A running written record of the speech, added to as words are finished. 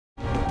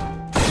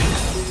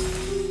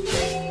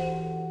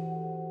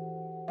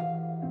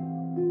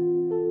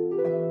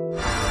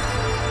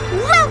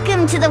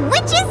Welcome to the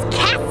witch's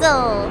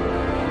castle!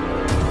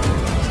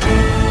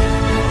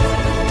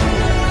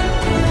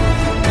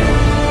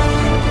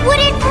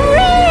 Would it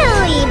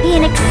really be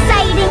an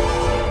exciting...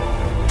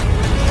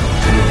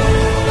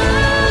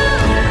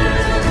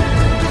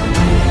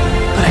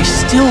 But I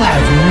still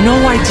have no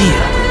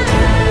idea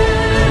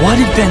what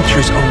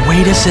adventures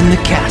await us in the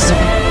castle.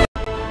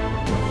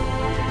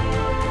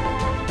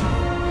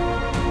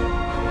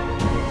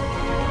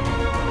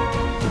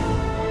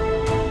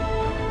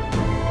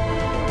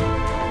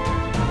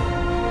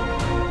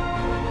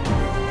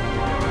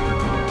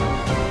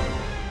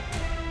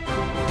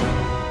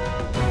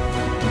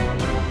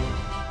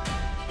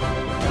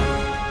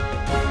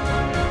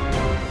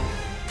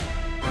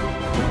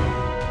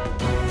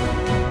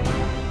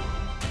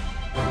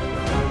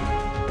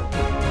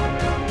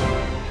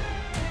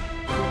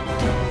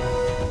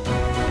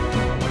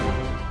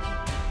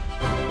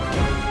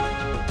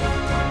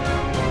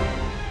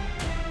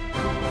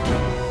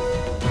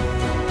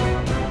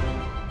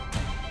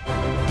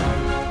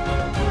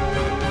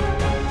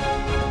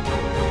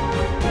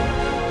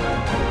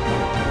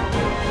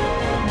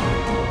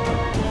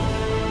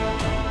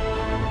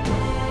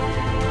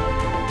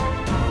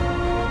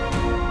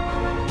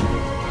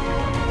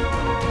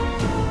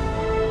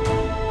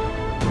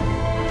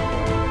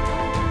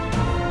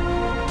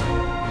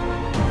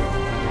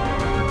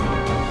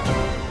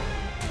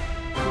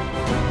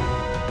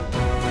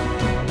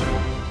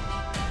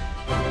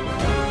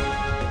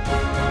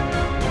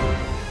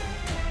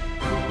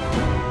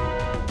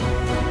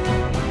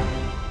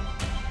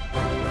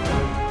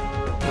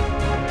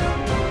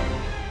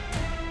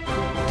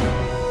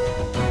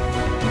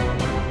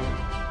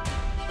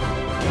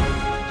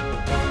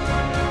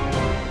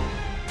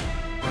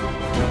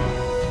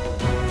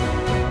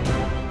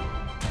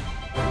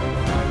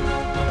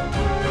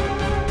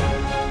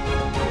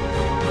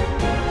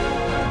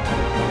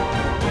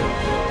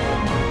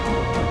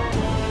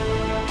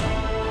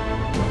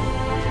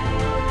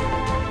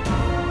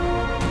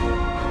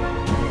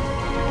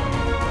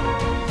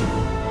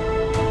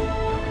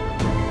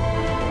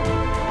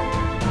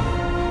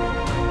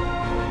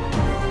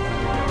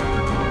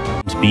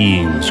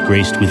 Beings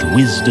graced with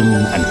wisdom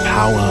and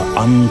power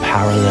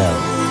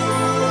unparalleled.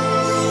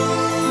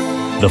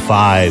 The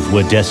five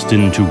were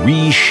destined to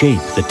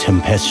reshape the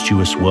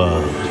tempestuous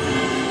world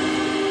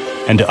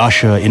and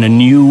usher in a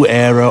new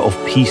era of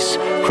peace,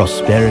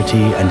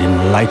 prosperity, and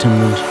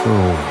enlightenment for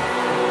all.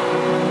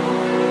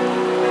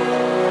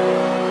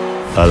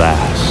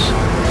 Alas,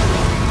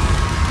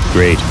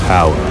 great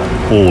power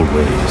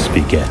always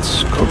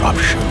begets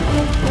corruption.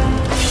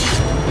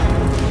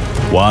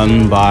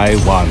 One by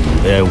one,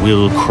 their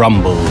will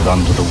crumbled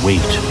under the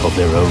weight of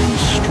their own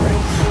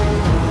strength.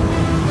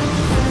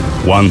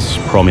 Once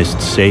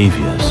promised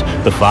saviors,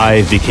 the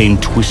five became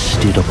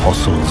twisted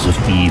apostles of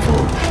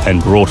evil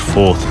and brought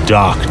forth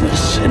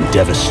darkness and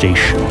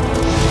devastation.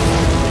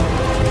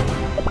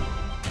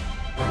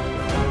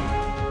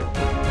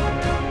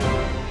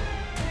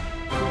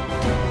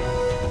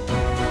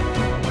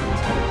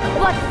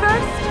 But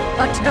first,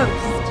 a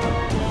toast.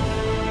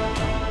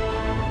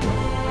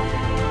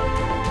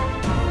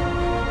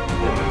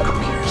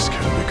 Cookies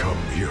can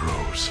become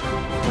heroes.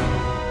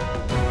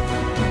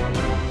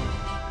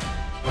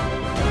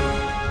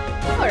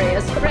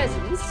 Glorious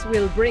presence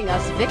will bring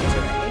us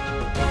victory.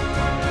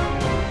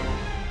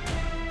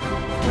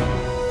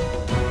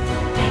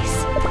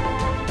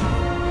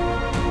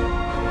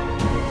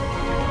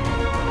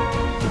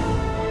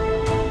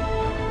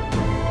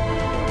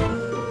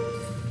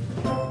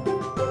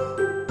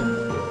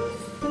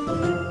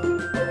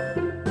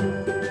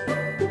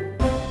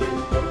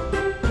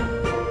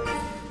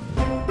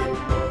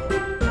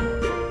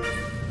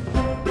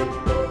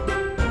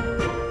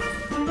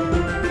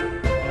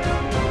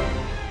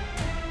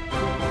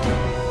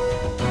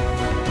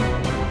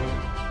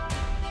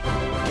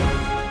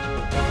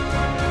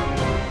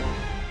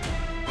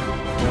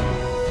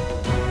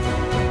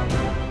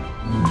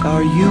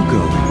 Are you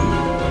going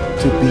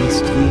to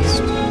Beast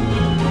Feast?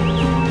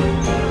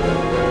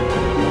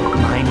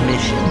 My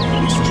mission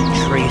is to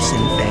trace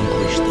and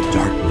vanquish the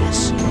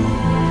darkness.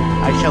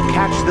 I shall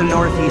catch the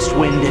northeast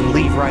wind and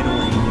leave right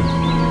away.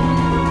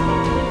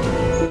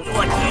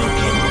 What you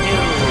can do!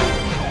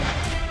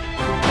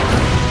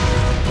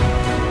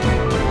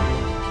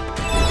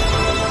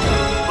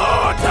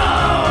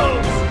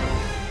 Mortals!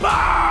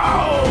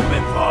 Bow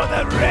before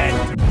the red!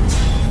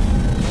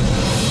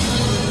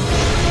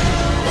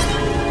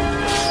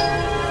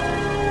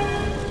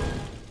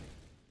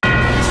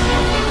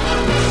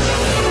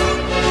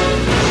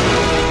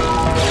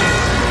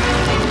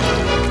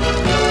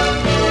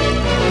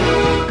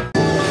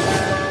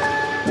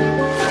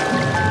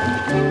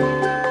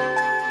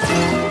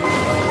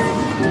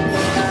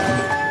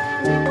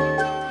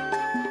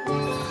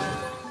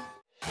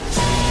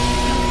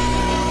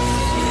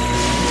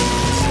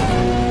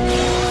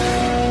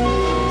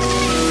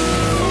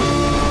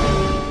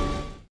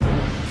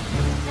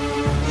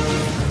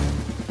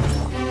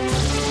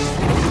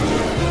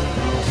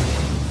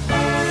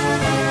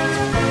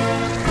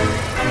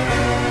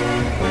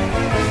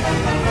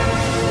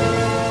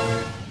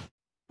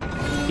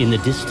 In the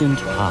distant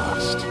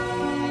past,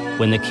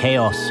 when the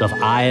chaos of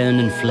iron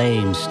and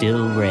flame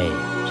still reigned,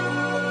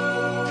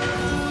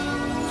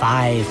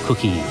 5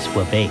 cookies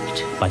were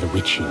baked by the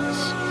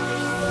witches.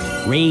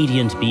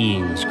 Radiant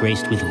beings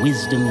graced with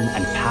wisdom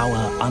and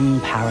power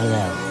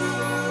unparalleled.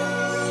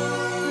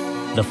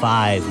 The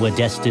 5 were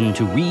destined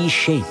to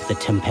reshape the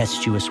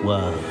tempestuous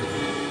world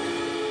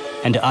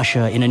and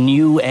usher in a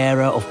new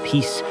era of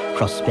peace,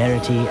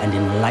 prosperity, and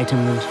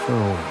enlightenment for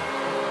all.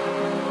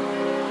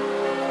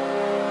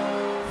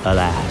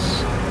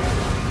 Alas,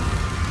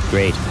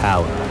 great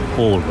power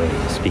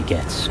always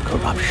begets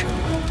corruption.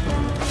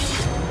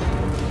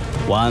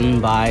 One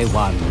by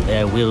one,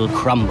 their will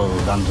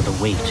crumbled under the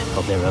weight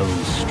of their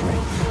own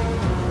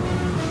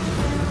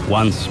strength.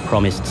 Once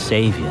promised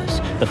saviors,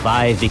 the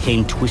 5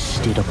 became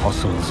twisted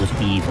apostles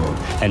of evil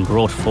and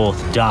brought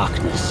forth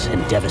darkness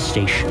and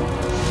devastation.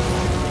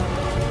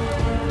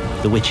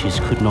 The witches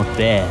could not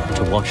bear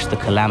to watch the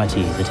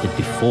calamity that had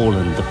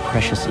befallen the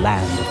precious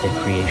land of their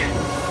creation.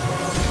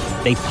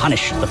 They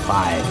punished the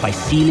 5 by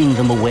sealing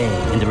them away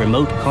in the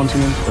remote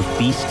continent of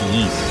Beast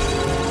Yeast,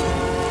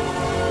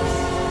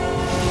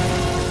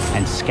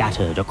 and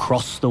scattered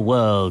across the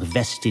world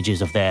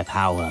vestiges of their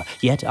power,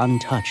 yet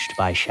untouched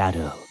by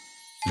shadow,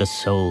 the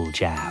Soul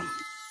Jam,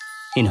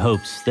 in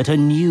hopes that a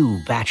new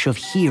batch of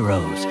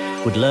heroes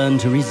would learn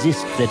to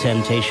resist the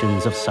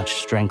temptations of such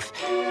strength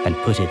and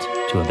put it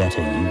to a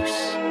better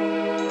use.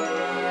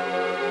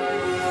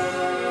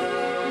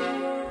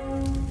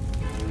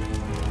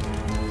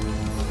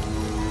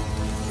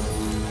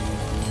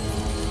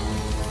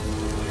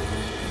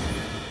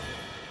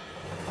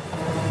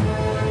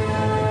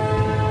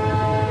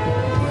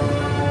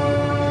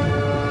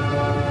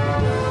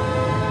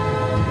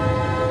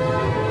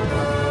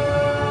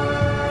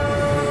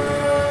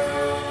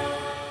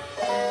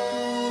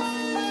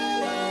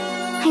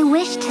 I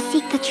wish to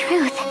seek the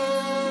truth.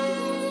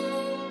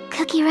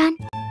 Cookie Run?